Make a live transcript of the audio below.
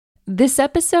This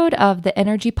episode of The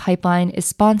Energy Pipeline is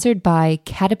sponsored by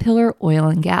Caterpillar Oil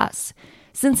and Gas.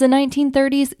 Since the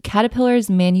 1930s, Caterpillar has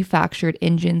manufactured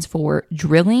engines for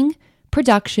drilling,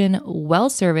 production, well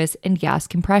service, and gas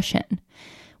compression.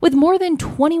 With more than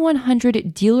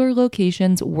 2,100 dealer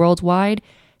locations worldwide,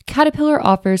 Caterpillar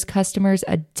offers customers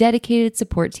a dedicated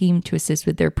support team to assist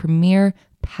with their premier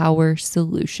power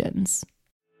solutions.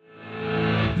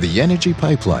 The Energy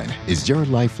Pipeline is your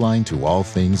lifeline to all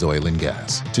things oil and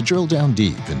gas, to drill down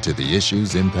deep into the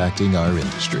issues impacting our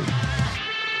industry.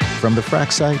 From the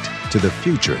frac site to the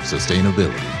future of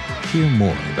sustainability, hear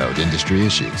more about industry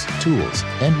issues, tools,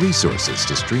 and resources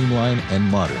to streamline and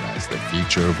modernize the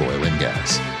future of oil and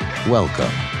gas.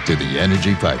 Welcome to the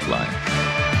Energy Pipeline.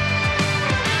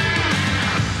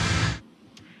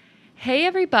 Hey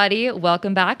everybody,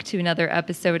 welcome back to another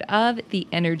episode of The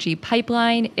Energy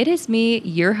Pipeline. It is me,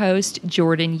 your host,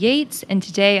 Jordan Yates, and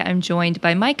today I'm joined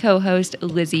by my co-host,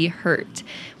 Lizzie Hurt.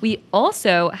 We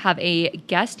also have a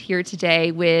guest here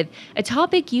today with a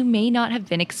topic you may not have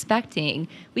been expecting.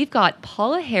 We've got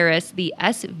Paula Harris, the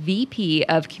SVP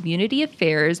of Community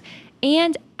Affairs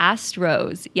and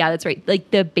Astros. Yeah, that's right. Like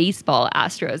the baseball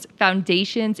Astros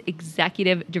Foundation's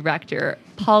Executive Director.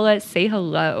 Paula, say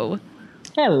hello.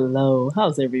 Hello.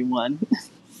 How's everyone?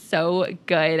 So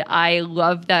good. I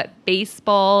love that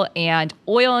baseball and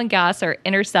oil and gas are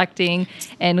intersecting,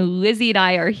 and Lizzie and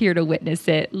I are here to witness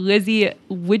it. Lizzie,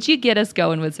 would you get us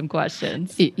going with some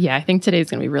questions? Yeah, I think today's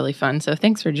going to be really fun. So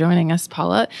thanks for joining us,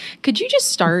 Paula. Could you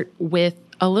just start with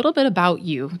a little bit about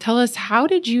you? Tell us, what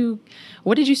did you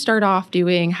start off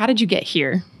doing? How did you get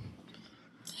here?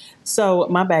 So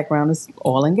my background is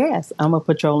oil and gas. I'm a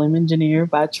petroleum engineer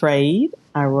by trade.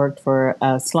 I worked for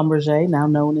Schlumberger, now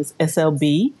known as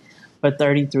SLB, for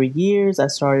 33 years. I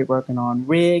started working on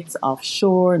rigs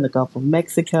offshore in the Gulf of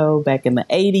Mexico back in the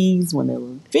 80s when there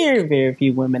were very, very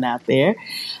few women out there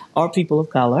or people of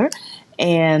color.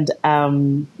 And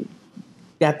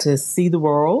got to see the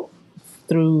world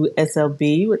through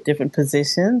SLB with different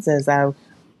positions as I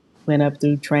went up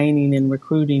through training and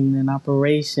recruiting and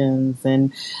operations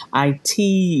and IT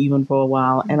even for a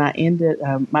while. And I ended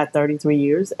my 33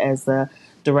 years as the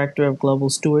Director of Global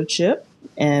Stewardship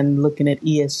and looking at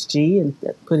ESG and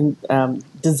putting,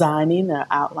 designing or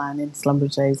outlining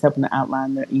Schlumberger's, helping to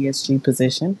outline their ESG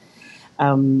position.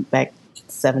 Back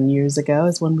 7 years ago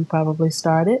is when we probably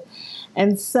started.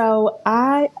 And so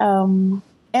I am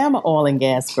an oil and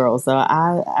gas girl. So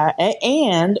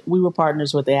and we were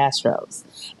partners with the Astros.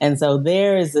 And so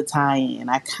there is a tie-in.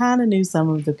 I kind of knew some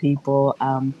of the people,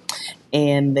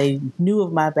 and they knew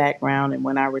of my background. And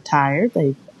when I retired,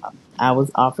 I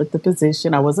was offered the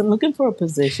position. I wasn't looking for a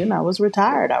position. I was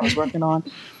retired. I was working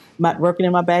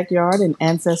in my backyard in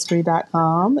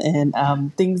Ancestry.com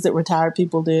and things that retired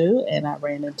people do. And I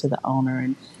ran into the owner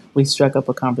and we struck up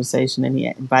a conversation, and he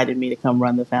invited me to come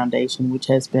run the foundation, which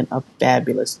has been a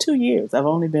fabulous 2 years. I've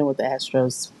only been with the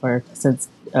Astros since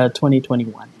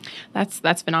 2021.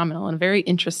 That's phenomenal and a very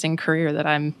interesting career that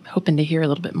I'm hoping to hear a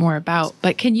little bit more about.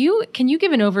 But can you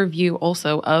give an overview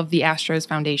also of the Astros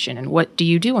Foundation and what do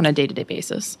you do on a day-to-day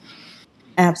basis?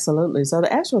 Absolutely. So the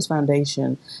Astros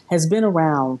Foundation has been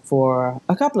around for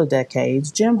a couple of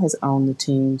decades. Jim has owned the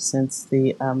team since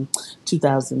the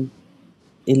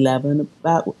 2011,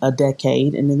 about a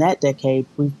decade. And in that decade,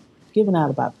 we've given out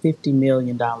about $50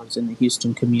 million in the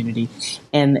Houston community.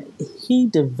 And he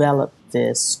developed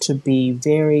this to be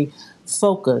very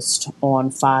focused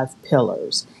on 5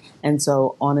 pillars. And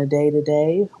so on a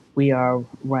day-to-day, we are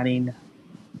running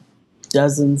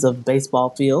dozens of baseball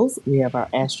fields. We have our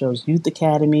Astros Youth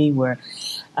Academy where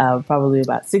probably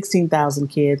about 16,000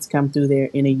 kids come through there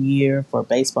in a year for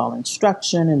baseball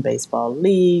instruction and baseball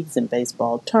leagues and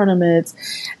baseball tournaments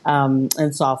and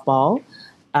softball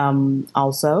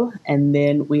also. And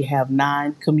then we have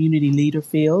 9 community leader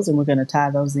fields, and we're going to tie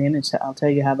those in. And I'll tell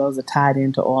you how those are tied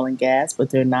into oil and gas,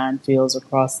 but there are 9 fields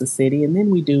across the city. And then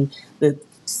we do the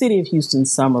City of Houston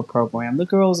summer program, the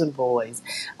girls and boys,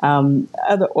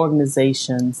 other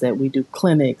organizations that we do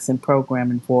clinics and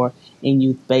programming for in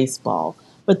youth baseball.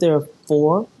 But there are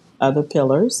 4 other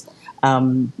pillars.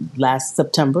 Last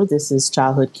September, this is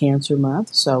Childhood Cancer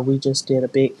Month, so we just did a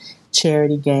big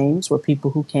charity games where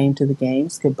people who came to the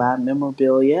games could buy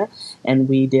memorabilia, and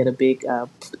we did a big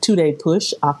 2-day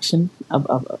push auction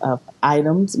of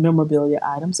items, memorabilia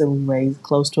items, and we raised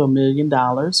close to $1 million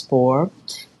for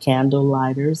candle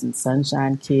lighters and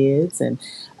Sunshine Kids and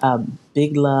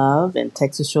Big Love and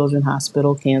Texas Children's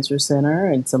Hospital Cancer Center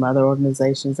and some other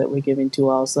organizations that we're giving to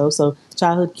also. So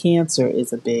childhood cancer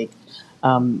is a big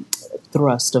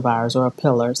thrust of ours, or a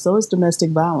pillar. So is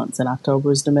domestic violence, and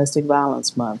October is Domestic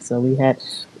Violence Month. So we had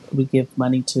we give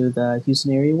money to the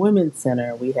Houston Area Women's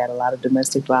Center. We had a lot of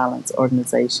domestic violence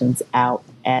organizations out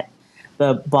at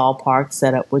the ballpark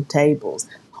set up with tables.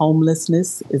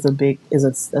 Homelessness is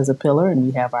a pillar, and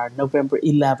we have our November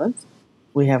 11th.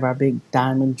 We have our big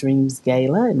Diamond Dreams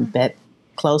Gala, and that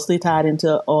closely tied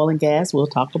into oil and gas. We'll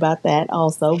talk about that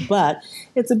also, but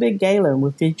it's a big gala, and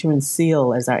we're featuring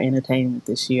Seal as our entertainment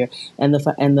this year, and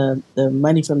the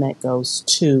money from that goes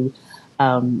to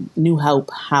New Hope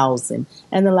Housing,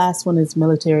 and the last one is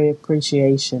military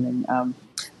appreciation and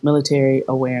military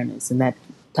awareness, and that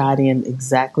tied in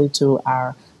exactly to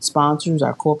our sponsors,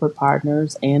 our corporate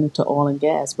partners, and to oil and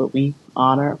gas. But we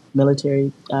honor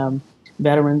military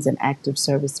veterans and active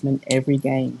servicemen every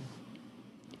game.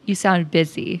 You sound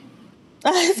busy.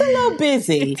 It's a little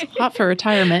busy. Hot for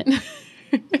retirement.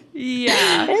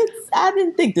 Yeah. I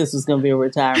didn't think this was going to be a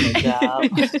retirement job.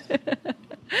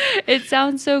 It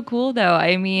sounds so cool, though.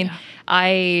 I mean,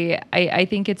 yeah. I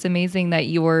think it's amazing that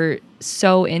you're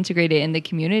so integrated in the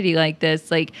community like this.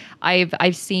 Like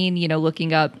I've seen,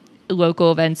 looking up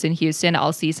local events in Houston,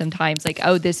 I'll see sometimes like,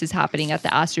 oh, this is happening at the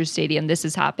Astros Stadium. This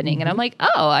is happening. Mm-hmm. And I'm like,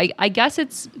 oh, I guess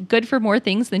it's good for more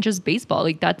things than just baseball.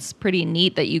 Like that's pretty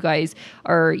neat that you guys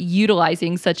are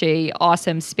utilizing such a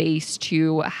awesome space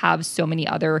to have so many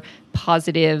other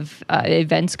positive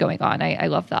events going on. I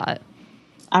love that.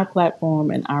 Our platform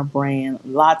and our brand,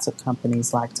 lots of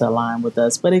companies like to align with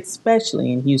us, but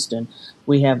especially in Houston,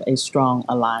 we have a strong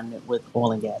alignment with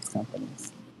oil and gas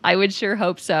companies. I would sure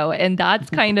hope so. And that's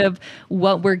kind of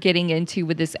what we're getting into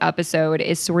with this episode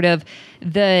is sort of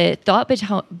the thought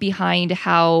behind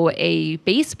how a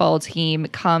baseball team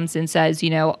comes and says,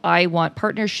 I want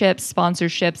partnerships,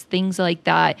 sponsorships, things like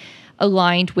that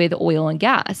aligned with oil and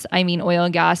gas. I mean, oil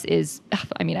and gas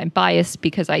I'm biased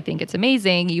because I think it's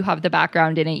amazing. You have the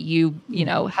background in it, you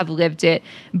have lived it,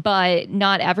 but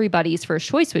not everybody's first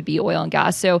choice would be oil and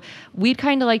gas. So we'd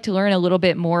kind of like to learn a little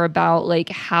bit more about like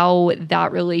how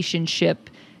that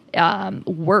relationship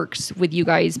works with you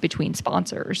guys between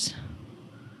sponsors.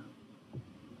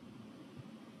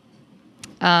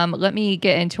 Let me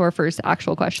get into our first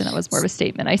actual question. That was more of a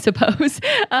statement, I suppose.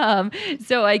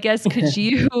 So I guess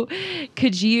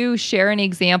could you share any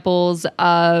examples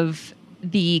of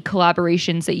the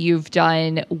collaborations that you've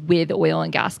done with oil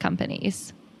and gas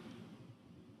companies?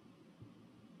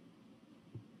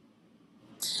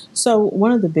 So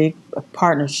one of the big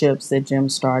partnerships that Jim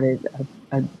started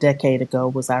a decade ago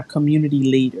was our community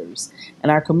leaders.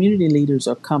 And our community leaders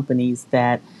are companies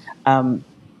that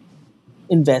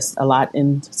invest a lot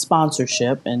in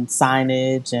sponsorship and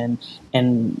signage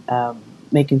and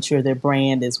making sure their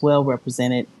brand is well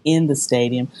represented in the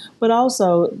stadium, but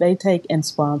also they take and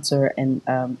sponsor and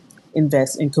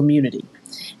invest in community.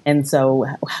 And so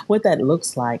what that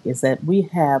looks like is that we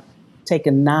have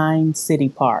taken 9 city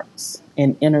parks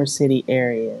in inner city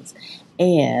areas,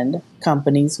 and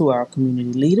companies who are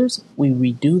community leaders, we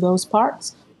redo those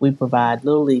parks. We provide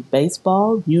Little League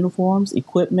baseball, uniforms,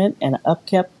 equipment, and an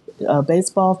upkept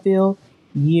baseball field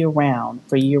year-round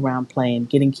for year-round playing,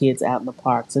 getting kids out in the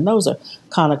parks. And those are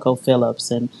ConocoPhillips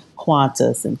and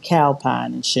Qantas and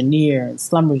Calpine and Cheniere and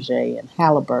Schlumberger and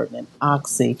Halliburton and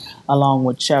Oxy, along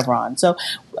with Chevron. So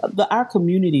our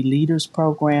Community Leaders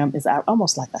program is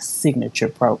almost like a signature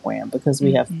program because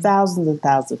we have thousands and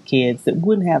thousands of kids that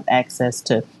wouldn't have access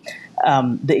to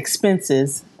the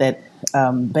expenses that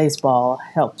baseball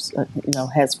helps,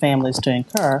 has families to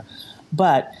incur,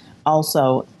 but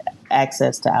also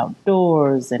access to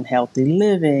outdoors and healthy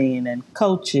living and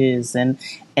coaches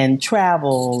and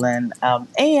travel and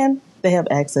they have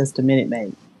access to Minute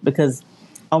Maid because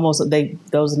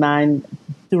those 9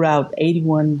 throughout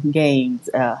 81 games,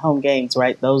 home games,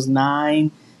 right? Those 9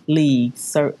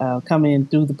 leagues come in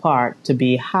through the park to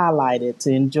be highlighted,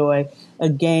 to enjoy a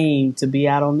game, to be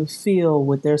out on the field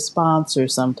with their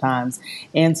sponsors sometimes,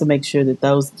 and to make sure that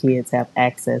those kids have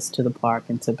access to the park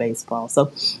and to baseball.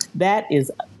 So that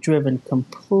is driven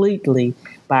completely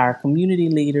by our community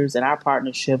leaders and our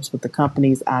partnerships with the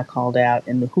companies I called out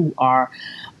and who are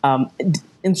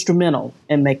instrumental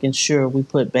in making sure we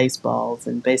put baseballs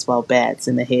and baseball bats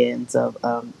in the hands of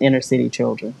inner city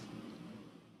children.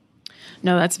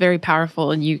 No, that's very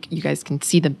powerful, and you guys can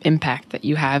see the impact that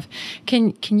you have.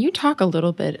 Can you talk a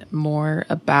little bit more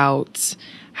about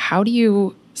how do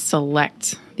you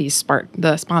select these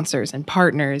the sponsors and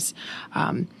partners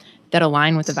that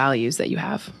align with the values that you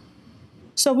have?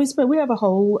 So we have a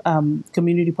whole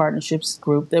community partnerships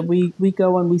group that we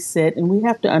go and we sit and we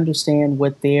have to understand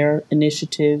what their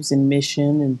initiatives and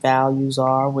mission and values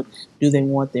are. What do they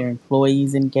want their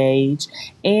employees engaged?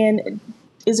 And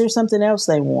is there something else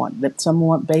they want? That some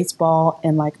want baseball,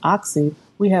 and like Oxy,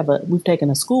 we've taken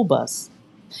a school bus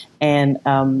and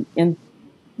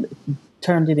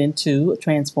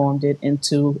transformed it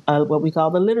into what we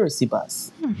call the literacy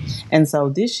bus. And so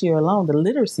this year alone, the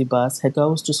literacy bus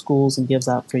goes to schools and gives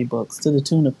out free books to the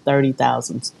tune of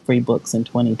 30,000 free books in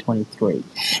 2023.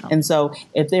 And so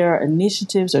if there are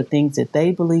initiatives or things that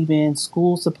they believe in,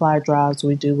 school supply drives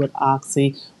we do with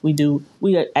Oxy, we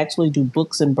actually do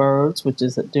Books and Birds, which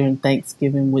is during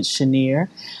Thanksgiving with Chenier.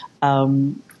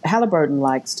 Halliburton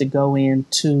likes to go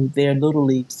into their Little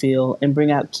League field and bring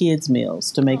out kids'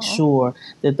 meals to make sure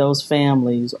that those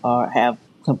families have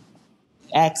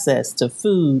access to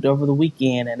food over the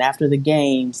weekend and after the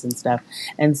games and stuff.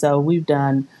 And so we've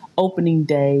done opening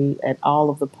day at all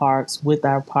of the parks with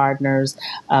our partners.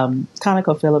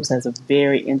 ConocoPhillips has a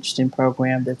very interesting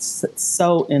program that's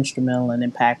so instrumental and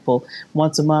impactful.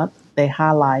 Once a month, they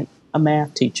highlight a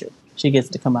math teacher. She gets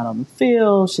to come out on the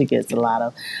field. She gets a lot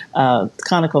of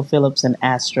ConocoPhillips and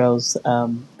Astros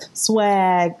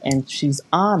swag, and she's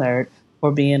honored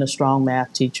for being a strong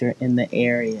math teacher in the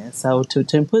area. So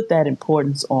to put that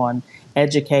importance on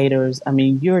educators, I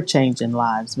mean, you're changing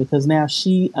lives because now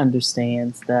she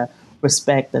understands the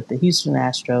respect that the Houston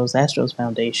Astros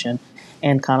Foundation,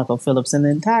 and ConocoPhillips and the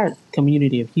entire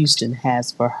community of Houston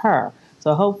has for her.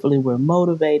 So hopefully we're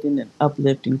motivating and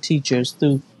uplifting teachers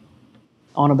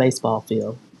on a baseball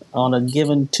field on a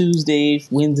given Tuesday,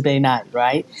 Wednesday night,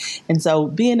 right? And so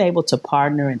being able to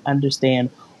partner and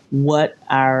understand what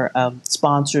our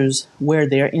sponsors, where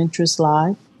their interests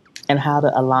lie and how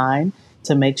to align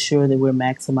to make sure that we're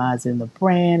maximizing the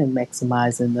brand and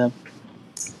maximizing the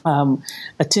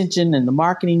attention and the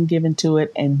marketing given to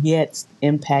it and yet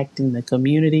impacting the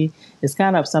community is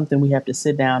kind of something we have to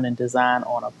sit down and design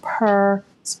on a per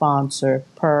sponsor,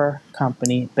 per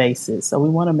company basis. So we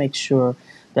want to make sure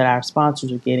that our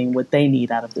sponsors are getting what they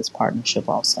need out of this partnership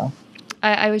also.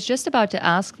 I was just about to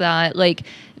ask that, like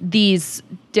these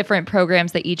different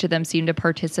programs that each of them seem to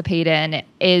participate in,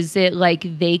 is it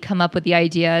like they come up with the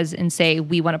ideas and say,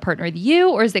 we want to partner with you,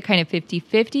 or is it kind of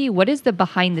 50-50? What is the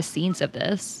behind the scenes of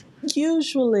this?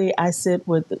 Usually I sit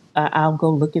with, I'll go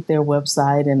look at their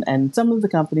website and some of the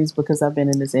companies, because I've been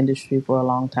in this industry for a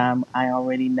long time, I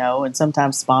already know. And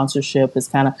sometimes sponsorship is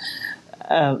kind of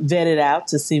vetted out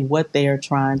to see what they are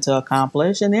trying to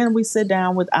accomplish. And then we sit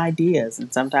down with ideas.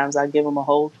 And sometimes I give them a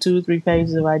whole 2 or 3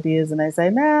 pages of ideas and they say,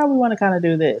 nah, we want to kind of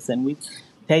do this. And we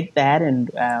take that and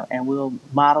we'll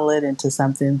model it into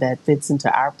something that fits into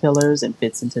our pillars and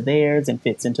fits into theirs and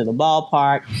fits into the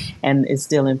ballpark and is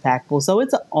still impactful. So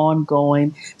it's an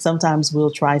ongoing. Sometimes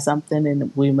we'll try something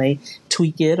and we may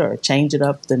tweak it or change it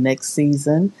up the next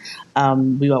season.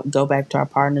 We'll go back to our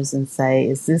partners and say,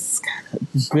 is this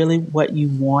really what you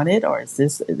wanted, or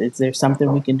is there something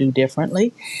we can do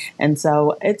differently? And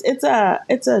so it's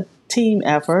a team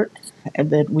effort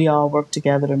that we all work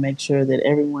together to make sure that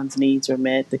everyone's needs are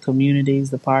met, the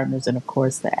communities, the partners, and of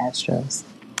course the Astros.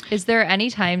 Is there any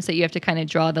times that you have to kind of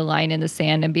draw the line in the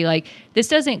sand and be like, this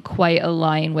doesn't quite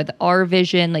align with our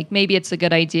vision? Like maybe it's a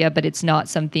good idea, but it's not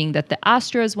something that the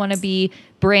Astros want to be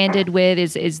branded with.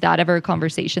 Is that ever a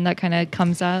conversation that kind of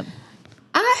comes up?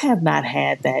 I have not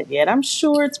had that yet. I'm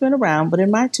sure it's been around, but in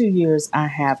my 2 years, I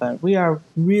haven't. We are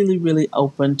really, really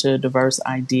open to diverse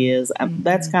ideas. Mm-hmm.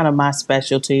 That's kind of my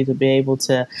specialty, to be able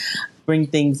to bring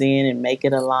things in and make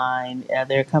it align.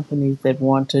 There are companies that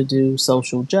want to do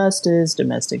social justice,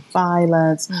 domestic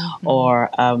violence, mm-hmm. or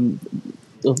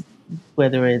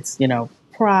whether it's,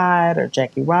 Pride or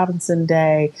Jackie Robinson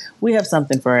Day. We have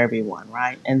something for everyone,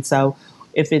 right? And so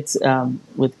if it's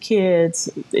with kids,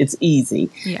 it's easy.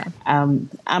 Yeah. I'm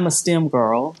a STEM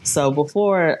girl. So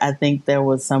before, I think there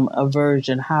was some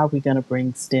aversion. How are we going to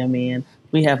bring STEM in?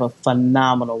 We have a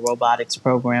phenomenal robotics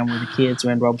program where the kids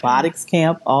are in robotics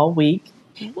camp all week.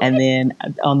 What? And then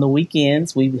on the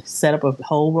weekends, we set up a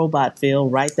whole robot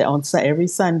field right there on every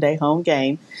Sunday home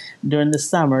game. During the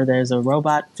summer, there's a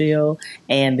robot field,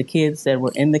 and the kids that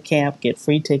were in the camp get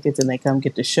free tickets, and they come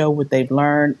get to show what they've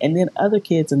learned. And then other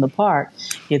kids in the park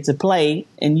get to play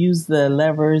and use the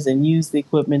levers and use the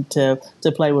equipment to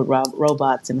play with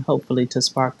robots and hopefully to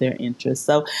spark their interest.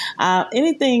 So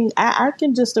anything, I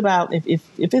can just about, if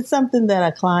it's something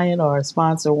that a client or a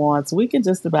sponsor wants, we can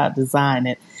just about design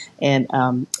it and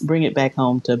bring it back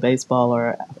home to baseball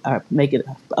or make it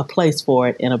a place for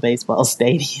it in a baseball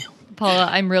stadium. Paula,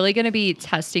 I'm really going to be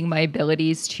testing my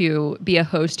abilities to be a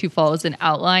host who follows an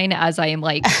outline as I am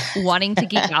like wanting to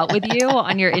geek out with you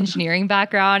on your engineering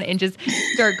background and just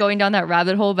start going down that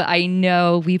rabbit hole. But I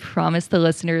know we promised the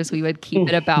listeners we would keep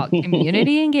it about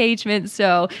community engagement.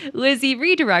 So Lizzie,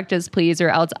 redirect us, please, or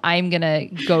else I'm going to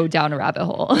go down a rabbit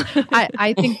hole.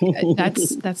 I think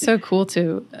that's so cool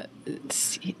to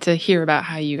hear about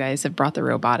how you guys have brought the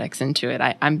robotics into it.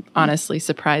 I'm honestly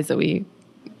surprised that we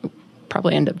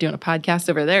probably end up doing a podcast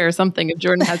over there or something if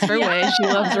Jordan has her way. She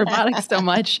loves robotics so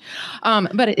much.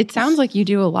 But it sounds like you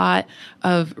do a lot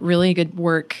of really good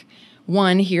work.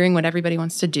 One, hearing what everybody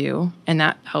wants to do, and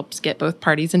that helps get both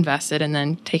parties invested, and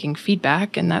then taking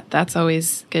feedback, and that's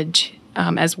always good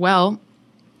as well.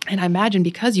 And I imagine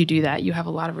because you do that, you have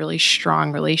a lot of really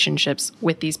strong relationships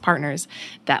with these partners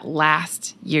that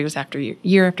last years after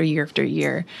year after year after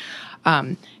year.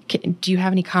 Do you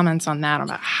have any comments on that,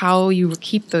 about how you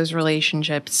keep those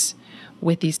relationships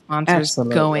with these sponsors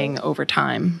going over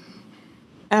time?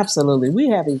 Absolutely. We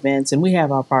have events and we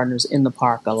have our partners in the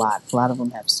park a lot. A lot of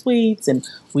them have suites, and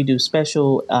we do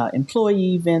special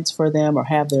employee events for them or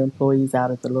have their employees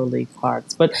out at the Little League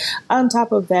parks. But on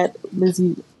top of that,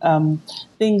 Lizzie,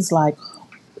 things like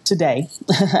today,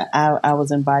 I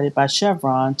was invited by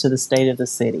Chevron to the state of the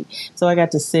city. So I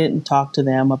got to sit and talk to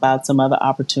them about some other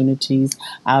opportunities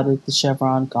out at the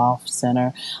Chevron Golf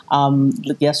Center.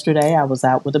 Yesterday, I was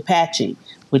out with Apache,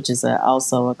 which is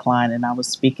also a client, and I was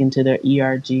speaking to their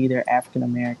ERG, their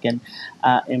African-American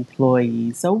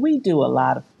employees. So we do a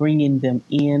lot of bringing them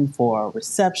in for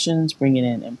receptions, bringing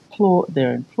in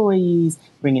their employees,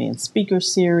 bringing in speaker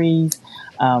series.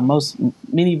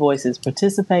 Many Voices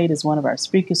Participate is one of our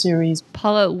speaker series.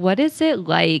 Paula, what is it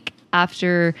like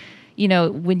after,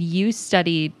 when you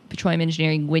studied petroleum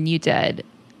engineering, when you did,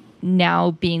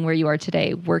 now being where you are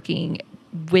today, working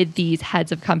with these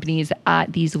heads of companies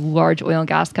at these large oil and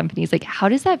gas companies? Like, how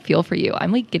does that feel for you?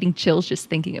 I'm like getting chills just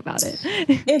thinking about it.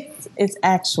 It's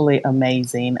actually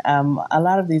amazing. A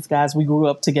lot of these guys, we grew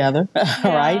up together,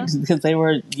 right? Because they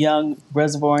were young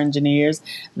reservoir engineers.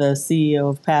 The CEO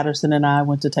of Patterson and I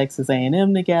went to Texas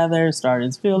A&M together, started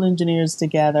as field engineers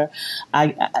together.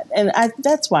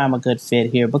 That's why I'm a good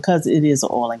fit here, because it is an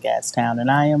oil and gas town, and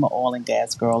I am an oil and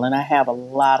gas girl, and I have a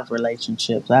lot of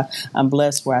relationships. I'm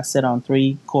blessed where I sit on 3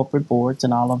 corporate boards,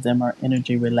 and all of them are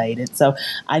energy related. So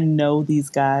I know these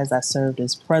guys. I served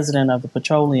as president of the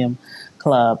Petroleum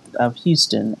Club of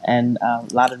Houston, and a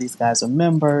lot of these guys are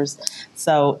members.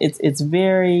 So it's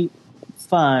very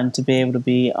fun to be able to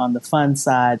be on the fun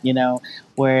side,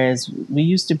 whereas we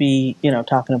used to be,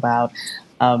 talking about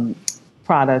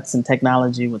products and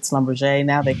technology with Schlumberger.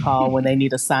 Now they call when they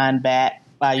need a sign back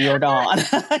by Jordan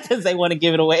because they want to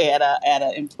give it away at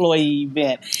an employee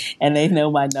event, and they know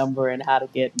my number and how to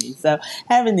get me. So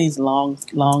having these long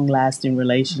lasting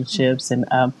relationships and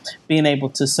being able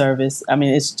to service,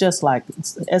 it's just like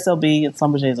SLB and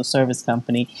Schlumberger is a service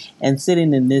company, and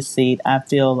sitting in this seat, I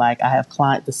feel like I have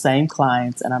the same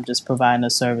clients, and I'm just providing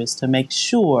a service to make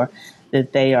sure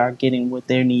that they are getting what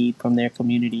they need from their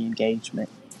community engagement.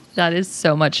 That is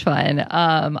so much fun.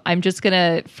 I'm just going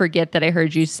to forget that I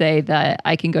heard you say that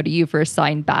I can go to you for a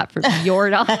signed bat from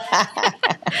Jordan. So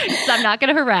I'm not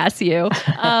going to harass you.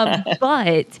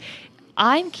 But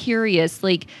I'm curious,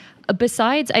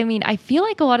 besides, I feel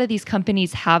like a lot of these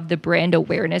companies have the brand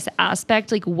awareness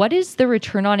aspect. What is the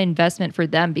return on investment for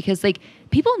them? Because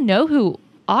people know who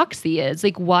Oxy is.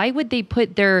 Why would they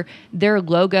put their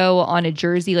logo on a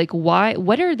jersey? Why?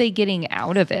 What are they getting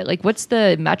out of it? What's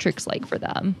the metrics like for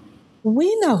them?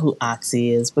 We know who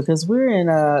Oxy is because we're in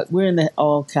the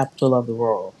oil capital of the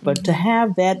world. But to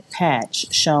have that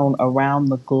patch shown around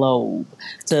the globe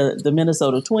to the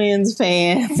Minnesota Twins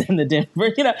fans and the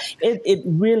Denver, it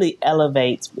really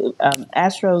elevates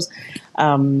Astros.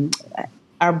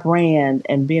 Our brand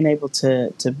and being able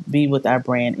to be with our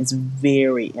brand is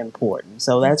very important.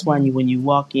 So that's why when you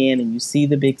walk in and you see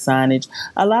the big signage,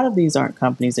 a lot of these aren't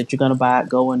companies that you're going to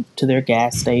go into their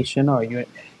gas station, or you're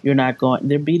not going,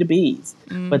 they're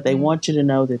B2Bs, but they want you to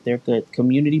know that they're good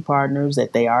community partners,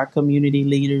 that they are community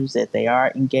leaders, that they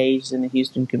are engaged in the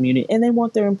Houston community, and they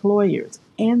want their employers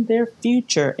and their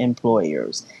future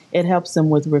employers. It helps them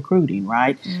with recruiting,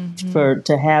 right?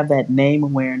 To have that name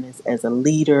awareness as a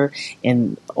leader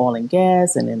in oil and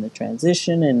gas and in the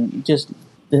transition, and just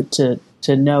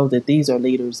to know that these are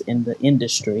leaders in the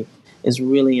industry is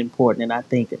really important. And I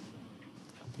think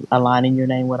aligning your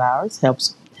name with ours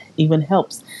helps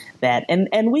that.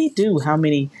 And we do how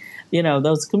many,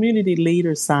 those community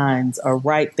leader signs are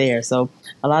right there. So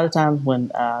a lot of times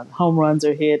when home runs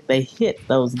are hit, they hit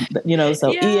those, so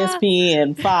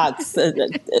ESPN, Fox,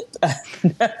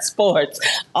 sports.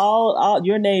 All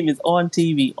your name is on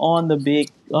TV, on the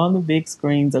big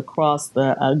screens across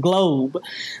the globe,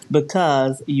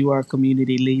 because you are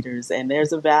community leaders, and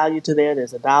there's a value to there.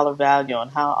 There's a dollar value on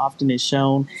how often it's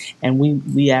shown, and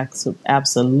we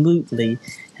absolutely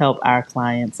help our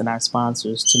clients and our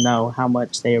sponsors to know how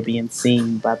much they are being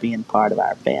seen by being part of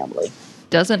our family.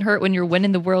 Doesn't hurt when you're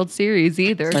winning the World Series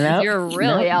either. Nope, you're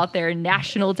really out there,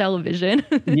 national television.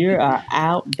 You are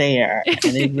out there,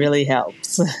 and it really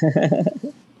helps.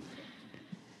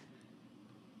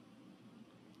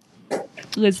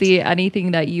 Lizzie,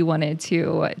 anything that you wanted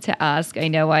to ask? I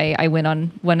know I went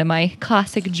on one of my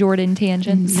classic Jordan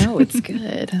tangents. No, it's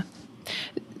good.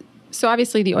 So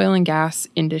obviously the oil and gas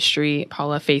industry,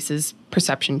 Paula, faces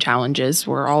perception challenges.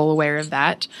 We're all aware of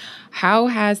that. How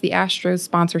has the Astros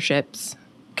sponsorships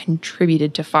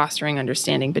contributed to fostering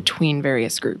understanding between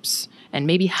various groups and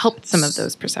maybe helped some of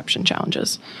those perception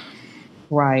challenges?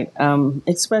 Right.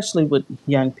 Especially with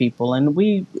young people. And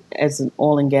we, as an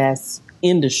oil and gas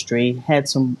industry, have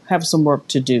some work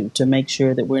to do to make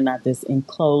sure that we're not this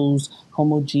enclosed,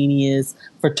 homogeneous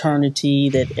fraternity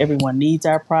that everyone needs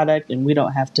our product, and we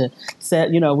don't have to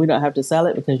sell. We don't have to sell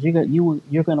it because you're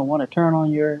going to want to turn on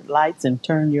your lights and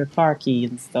turn your car key,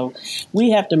 and so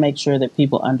we have to make sure that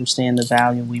people understand the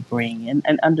value we bring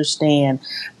and understand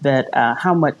that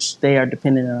how much they are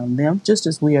dependent on them, just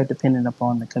as we are dependent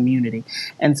upon the community.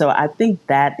 And so I think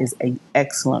that is an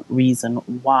excellent reason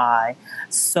why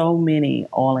so many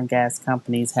oil and gas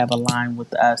companies have aligned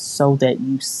with us, so that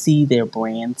you see their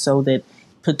brand, so that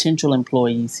potential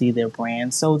employees see their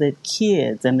brand, so that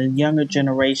kids and the younger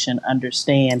generation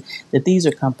understand that these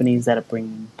are companies that are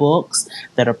bringing books,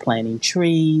 that are planting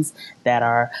trees, that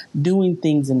are doing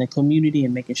things in the community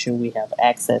and making sure we have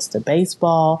access to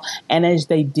baseball. And as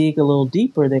they dig a little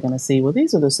deeper, they're going to see, well,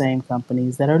 these are the same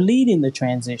companies that are leading the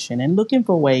transition and looking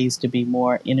for ways to be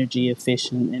more energy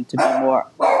efficient and to be more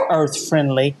earth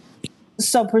friendly.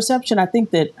 So perception, I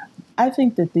think that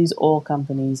these oil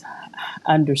companies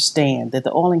understand, that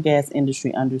the oil and gas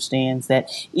industry understands that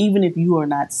even if you are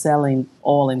not selling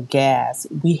oil and gas,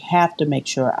 we have to make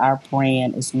sure our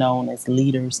brand is known as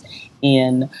leaders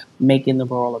in making the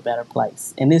world a better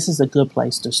place. And this is a good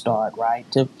place to start, right?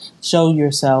 To show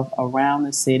yourself around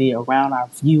the city, around our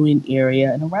viewing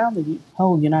area, and around the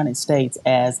whole United States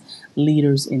as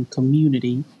leaders in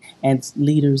community and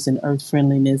leaders in earth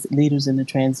friendliness, leaders in the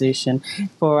transition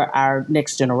for our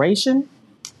next generation,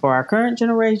 for our current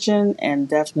generation, and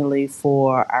definitely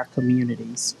for our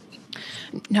communities.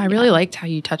 No, I really liked how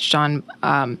you touched on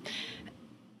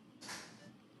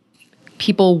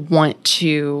people want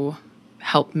to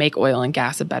help make oil and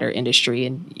gas a better industry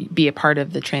and be a part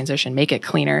of the transition, make it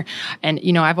cleaner. And,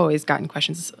 I've always gotten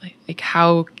questions like,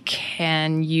 how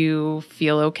can you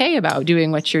feel okay about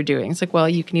doing what you're doing? It's like, well,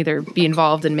 you can either be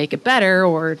involved and make it better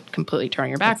or completely turn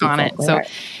your back on it. So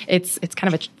it's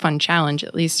kind of a fun challenge,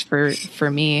 at least for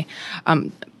me.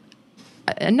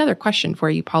 Another question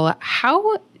for you, Paula.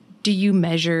 How do you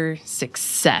measure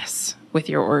success with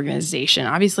your organization?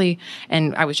 Obviously,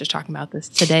 and I was just talking about this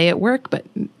today at work, but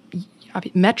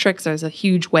metrics is a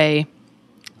huge way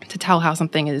to tell how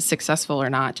something is successful or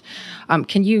not.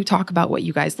 Can you talk about what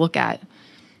you guys look at?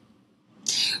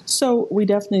 So we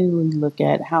definitely look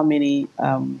at how many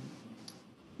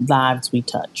lives we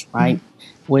touch, right?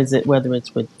 Mm-hmm. Whether it's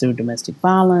through domestic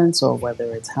violence, or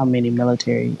whether it's how much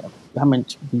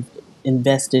we've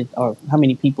invested, or how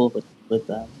many people with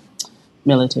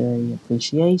military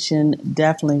appreciation,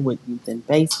 definitely with youth in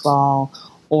baseball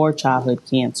or childhood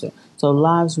cancer. So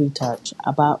lives we touch,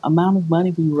 about amount of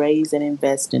money we raise and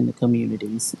invest in the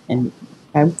communities, and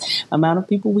amount of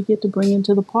people we get to bring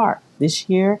into the park. This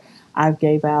year, I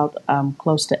gave out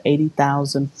close to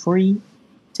 80,000 free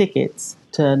tickets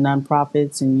to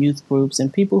nonprofits and youth groups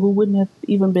and people who wouldn't have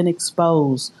even been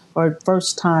exposed, or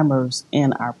first timers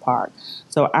in our park.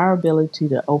 So our ability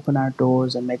to open our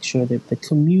doors and make sure that the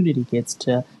community gets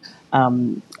to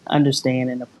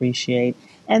understand and appreciate.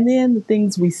 And then the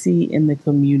things we see in the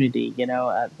community,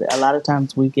 a lot of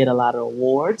times we get a lot of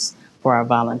awards for our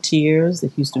volunteers. The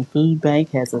Houston Food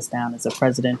Bank has us down as a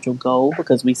presidential goal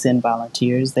because we send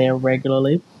volunteers there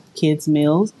regularly. Kids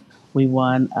Meals, we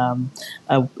won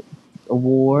a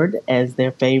award as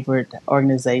their favorite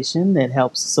organization that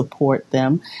helps support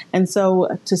them. And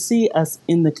so to see us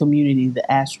in the community, the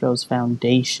Astros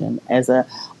Foundation, as an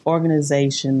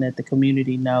organization that the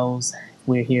community knows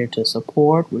we're here to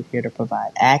support, we're here to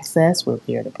provide access, we're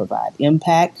here to provide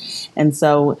impact. And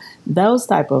so those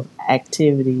type of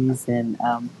activities and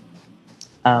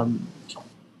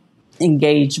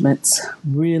engagements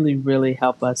really, really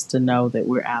help us to know that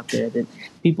we're out there, that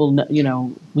people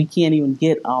know, we can't even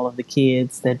get all of the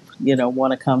kids that,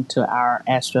 want to come to our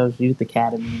Astros Youth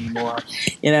Academy anymore,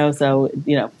 so,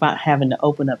 having to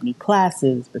open up new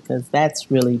classes because that's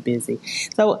really busy.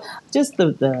 So just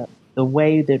the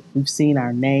way that we've seen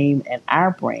our name and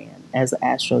our brand as the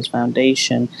Astros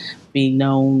Foundation be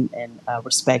known and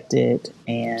respected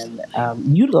and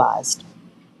utilized.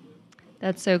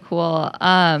 That's so cool.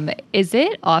 Is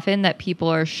it often that people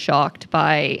are shocked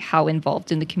by how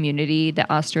involved in the community the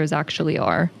Astros actually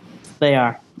are? They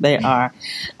are.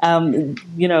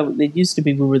 It used to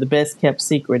be we were the best kept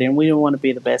secret, and we don't want to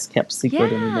be the best kept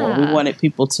secret anymore. We wanted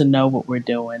people to know what we're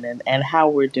doing and how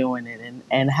we're doing it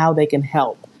and how they can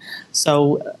help.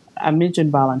 So I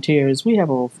mentioned volunteers. We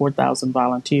have over 4,000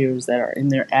 volunteers that are in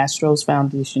their Astros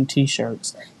Foundation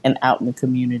T-shirts and out in the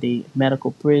community.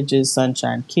 Medical Bridges,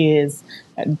 Sunshine Kids,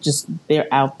 they're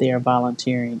out there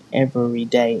volunteering every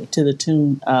day to the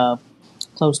tune of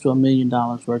close to $1 million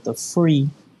worth of free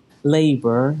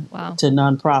labor to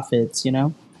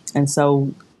nonprofits, And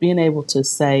so being able to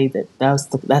say that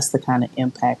that's the kind of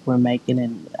impact we're making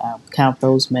and count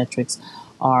those metrics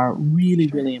are really,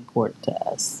 really important to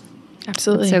us.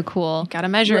 Absolutely. That's so cool. Got to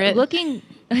measure it.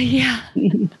 Yeah.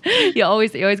 you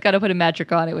always got to put a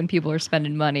metric on it when people are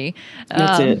spending money.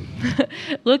 That's it.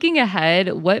 Looking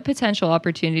ahead, what potential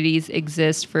opportunities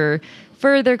exist for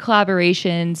further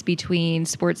collaborations between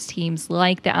sports teams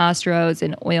like the Astros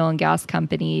and oil and gas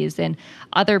companies and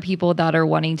other people that are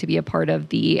wanting to be a part of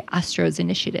the Astros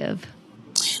initiative?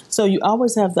 So you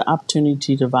always have the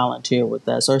opportunity to volunteer with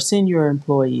us or send your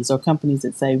employees or companies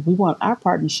that say, we want our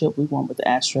partnership we want with the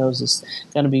Astros is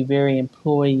going to be very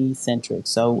employee centric.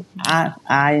 So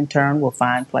I in turn will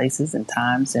find places and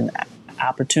times and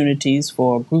opportunities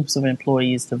for groups of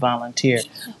employees to volunteer.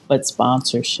 But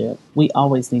sponsorship, we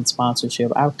always need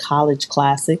sponsorship. Our college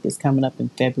classic is coming up in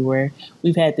February.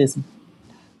 We've had this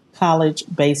college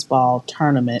baseball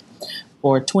tournament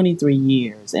for 23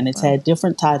 years, and it's had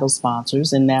different title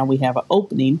sponsors, and now we have an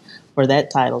opening for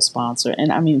that title sponsor.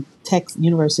 And I mean,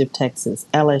 University of Texas,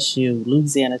 LSU,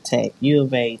 Louisiana Tech, U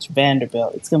of H,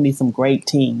 Vanderbilt. It's going to be some great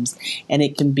teams, and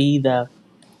it can be the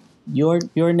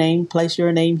your name, place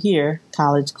your name here,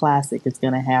 College Classic. It's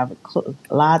going to have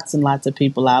lots and lots of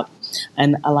people out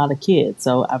and a lot of kids.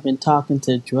 So I've been talking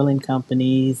to drilling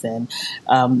companies and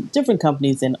different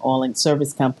companies and oil and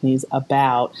service companies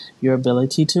about your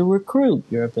ability to recruit,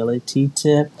 your ability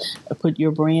to put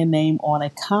your brand name on a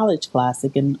College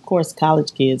Classic. And of course,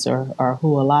 college kids are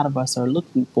who a lot of us are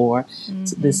looking for,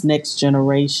 this next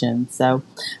generation. So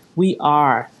we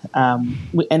are,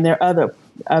 and there are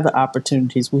other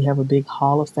opportunities. We have a big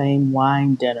Hall of Fame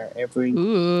wine dinner every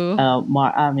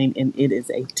and it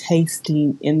is a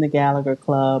tasting in the Gallagher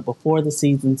Club before the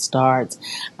season starts.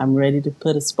 I'm ready to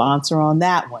put a sponsor on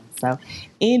that one. So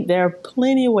there are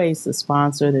plenty of ways to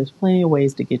sponsor. There's plenty of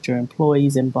ways to get your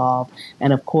employees involved.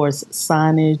 And of course,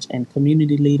 signage and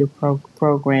community leader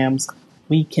programs,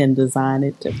 we can design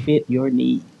it to fit your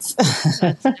needs.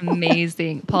 That's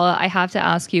amazing. Paula, I have to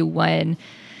ask you one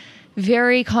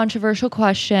very controversial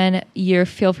question. You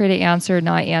feel free to answer,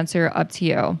 not answer, up to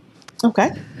you.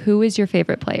 Okay. Who is your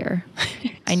favorite player?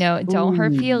 I know, don't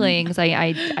hurt feelings.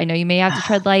 I know you may have to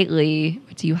tread lightly.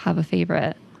 But do you have a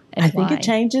favorite? And I think why? it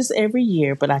changes every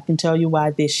year, but I can tell you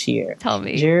why this year. Tell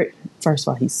me. First of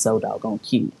all, he's so doggone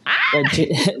cute.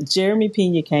 But Jeremy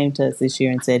Pena came to us this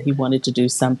year and said he wanted to do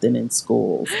something in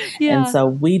schools. Yeah. And so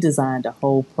we designed a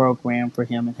whole program for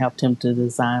him and helped him to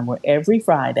design where every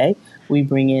Friday we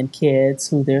bring in kids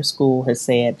who their school has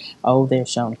said, they're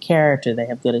shown character, they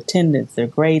have good attendance, their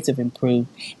grades have improved,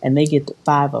 and they get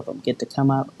 5 of them get to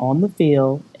come out on the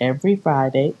field every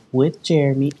Friday with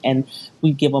Jeremy, and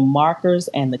we give him markers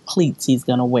and the cleats he's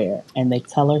going to wear, and they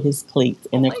color his cleats,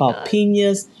 and they're called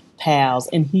Pena's Pals,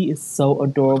 and he is so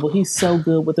adorable. He's so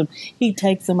good with them. He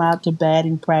takes them out to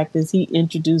batting practice. He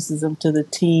introduces them to the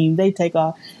team. They take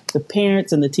off. The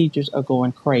parents and the teachers are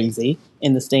going crazy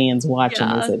in the stands watching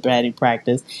this at batting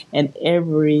practice. And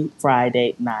every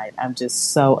Friday night, I'm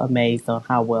just so amazed on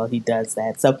how well he does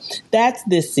that. So that's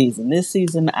this season. This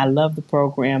season, I love the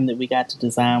program that we got to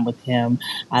design with him.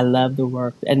 I love the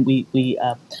work. And we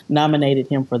nominated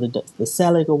him for the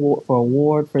Selig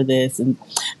Award for this. And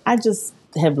I just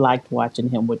have liked watching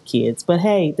him with kids. But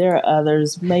hey, there are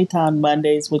others. Maytown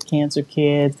Mondays with Cancer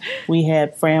Kids. We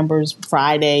had Framber's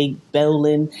Friday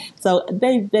bowling. So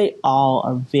they all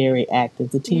are very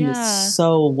active. The team is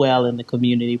so well in the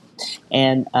community.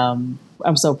 And I'm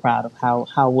so proud of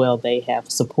how well they have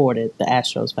supported the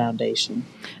Astros Foundation.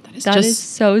 That is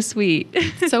so sweet.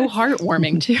 So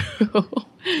heartwarming too.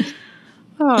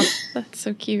 Oh, that's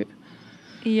so cute.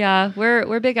 Yeah,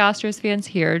 we're big Astros fans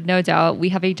here, no doubt. We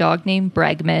have a dog named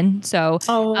Bregman. So,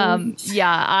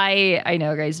 yeah, I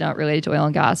know, guys, not related to oil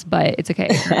and gas, but it's okay.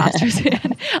 If you're an Astros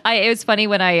fan. It was funny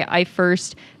when I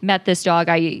first met this dog.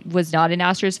 I was not an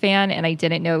Astros fan, and I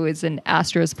didn't know it was an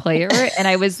Astros player. And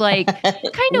I was like,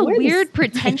 what kind of weird,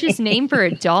 pretentious name for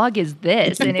a dog is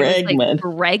this? And it was like,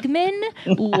 Bregman?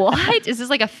 What? Is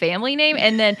this like a family name?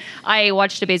 And then I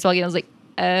watched a baseball game. I was like,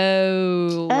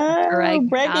 Breggy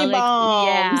Bombs.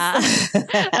 Yeah.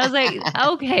 I was like,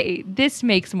 okay, this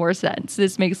makes more sense.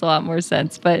 This makes a lot more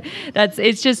sense. But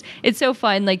it's so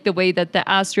fun, like the way that the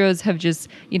Astros have just,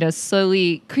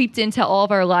 slowly creeped into all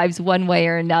of our lives one way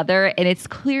or another. And it's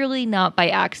clearly not by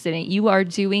accident. You are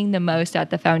doing the most at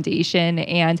the foundation.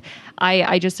 And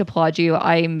I just applaud you.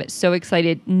 I'm so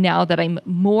excited now that I'm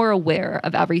more aware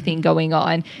of everything going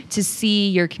on to see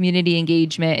your community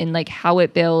engagement and like how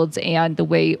it builds and the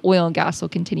way oil and gas will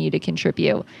continue to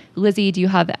contribute. Lizzie, do you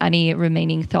have any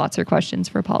remaining thoughts or questions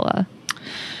for Paula?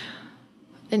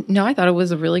 No, I thought it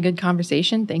was a really good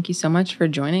conversation. Thank you so much for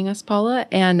joining us, Paula.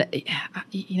 And,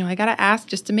 I got to ask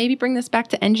just to maybe bring this back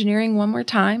to engineering one more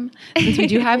time, since we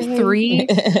do have 3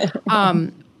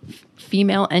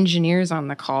 female engineers on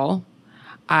the call.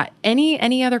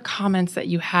 Any other comments that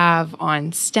you have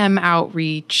on STEM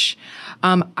outreach?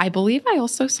 I believe I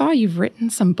also saw you've written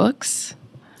some books.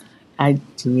 I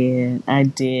did.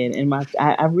 And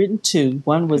I've written 2.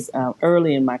 One was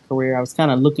early in my career. I was kind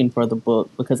of looking for the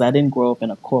book because I didn't grow up in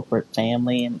a corporate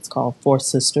family, and it's called For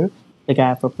Sister, the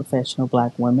Guide for Professional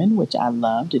Black Women, which I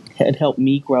loved. It had helped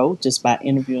me grow just by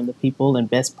interviewing the people and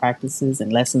best practices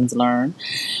and lessons learned.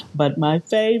 But my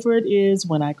favorite is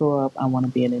When I Grow Up, I Want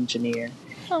to Be an Engineer.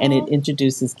 And it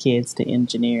introduces kids to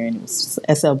engineering. It was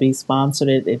SLB sponsored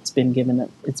it. It's been given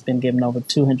over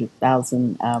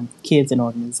 200,000 kids and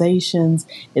organizations.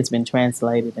 It's been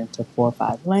translated into 4 or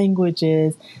 5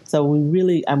 languages. So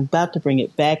I'm about to bring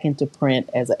it back into print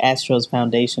as an Astros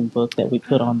Foundation book that we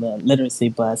put on the literacy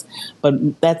bus.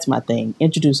 But that's my thing: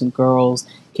 introducing girls,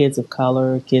 kids of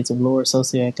color, kids of lower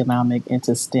socioeconomic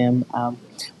into STEM.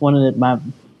 One of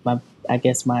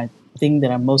my thing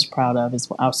that I'm most proud of is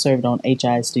I served on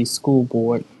HISD school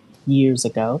board years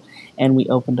ago, and we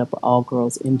opened up an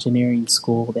all-girls engineering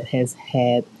school that has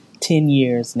had 10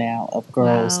 years now of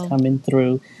girls coming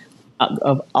through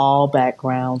of all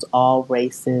backgrounds, all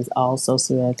races, all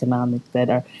socioeconomic, that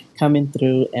are coming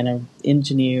through and are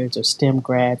engineers or STEM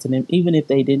grads. And even if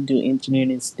they didn't do engineering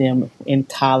in STEM in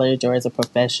college or as a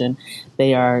profession,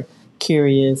 they are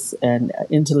curious and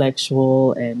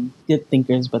intellectual and good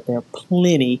thinkers, but there are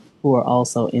plenty who are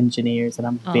also engineers, and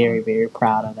I'm very, very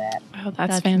proud of that. Oh,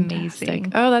 that's fantastic.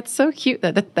 Amazing. Oh, that's so cute.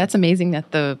 That's amazing that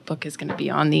the book is going to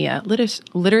be on the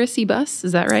literacy bus.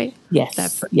 Is that right?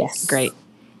 Yes. Yes. Great.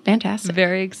 Fantastic.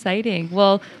 Very exciting.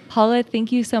 Well, Paula,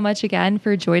 thank you so much again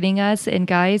for joining us. And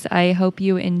guys, I hope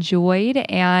you enjoyed.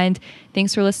 And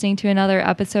thanks for listening to another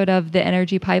episode of The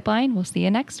Energy Pipeline. We'll see you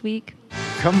next week.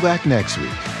 Come back next week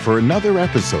for another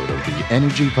episode of The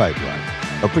Energy Pipeline,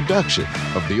 a production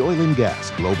of the Oil and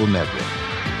Gas Global Network.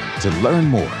 To learn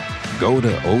more, go to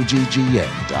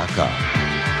oggn.com.